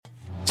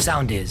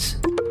Soundis.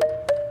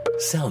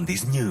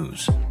 Soundis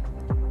News.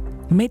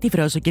 Με τη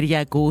Φρόσο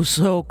Κυριακού,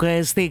 σοκ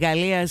στη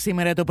Γαλλία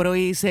σήμερα το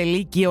πρωί σε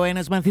Λύκειο.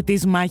 Ένας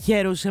μαθητής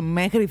μαχαίρωσε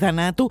μέχρι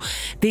θανάτου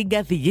την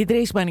καθηγήτρια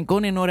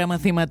Ισπανικών εν ώρα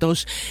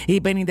μαθήματος.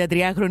 Η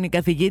 53χρονη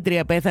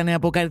καθηγήτρια πέθανε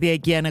από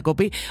καρδιακή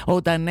ανακοπή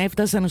όταν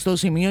έφτασαν στο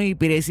σημείο οι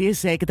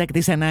υπηρεσίες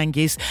έκτακτης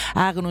ανάγκης.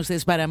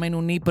 Άγνωστες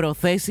παραμένουν οι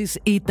προθέσεις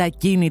ή τα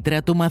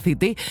κίνητρα του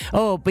μαθητή, ο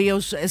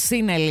οποίος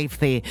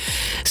συνελήφθη.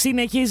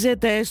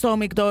 Συνεχίζεται στο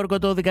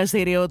μεικτόργο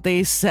δικαστήριο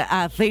της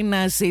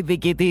Αθήνας η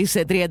δίκη της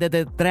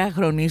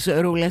 34χρονης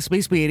Ρούλας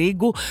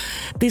Πυρίγκου,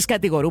 της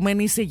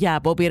κατηγορούμενης για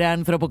απόπειρα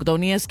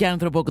ανθρωποκτονίας και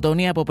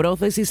ανθρωποκτονία από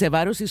πρόθεση σε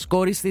βάρος της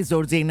κόρης της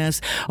Τζορτζίνας.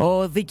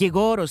 Ο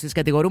δικηγόρος της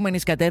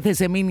κατηγορούμενης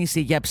κατέθεσε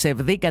μήνυση για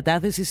ψευδή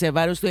κατάθεση σε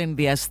βάρος του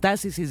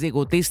ενδιαστάση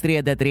σύζυγου της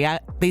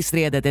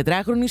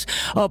 34χρονης,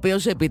 ο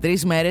οποίος επί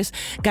 3 μέρες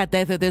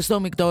κατέθεται στο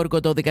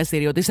μεικτόργο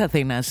δικαστήριο της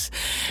Αθήνας.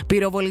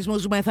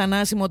 Πυροβολισμούς με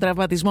θανάσιμο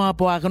τραυματισμό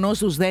από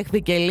αγνώστους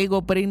δέχθηκε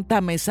λίγο πριν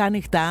τα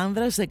μεσάνυχτα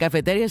άνδρας σε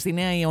καφετέρια στη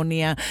Νέα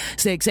Ιωνία.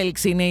 Σε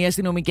εξέλιξη είναι οι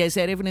αστυνομικές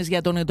έρευνες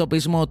για τον εντοπισμό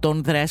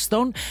των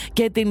δραστών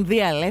και την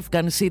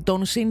διαλεύκανση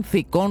των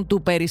συνθήκων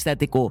του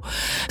περιστατικού.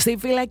 Στη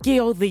φυλακή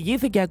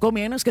οδηγήθηκε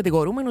ακόμη ένας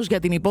κατηγορούμενος για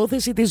την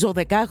υπόθεση της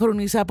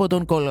 12χρονης από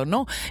τον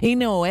Κολονό.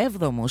 Είναι ο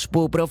 7ος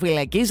που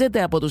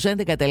προφυλακίζεται από τους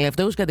 11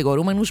 τελευταίους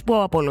κατηγορούμενους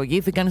που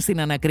απολογήθηκαν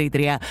στην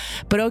ανακρίτρια.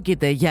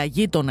 Πρόκειται για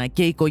γείτονα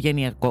και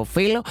οικογενειακό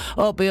φίλο,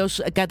 ο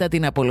οποίος κατά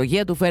την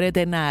απολογία του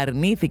φέρεται να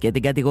αρνήθηκε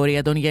την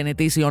κατηγορία των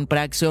γενετήσιων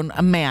πράξεων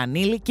με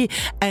ανήλικη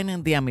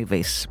έναντι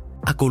αμοιβής.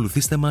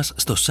 Ακολουθήστε μας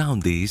στο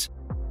Soundis,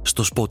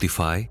 στο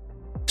Spotify,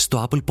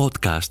 στο Apple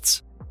Podcasts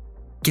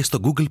και στο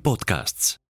Google Podcasts.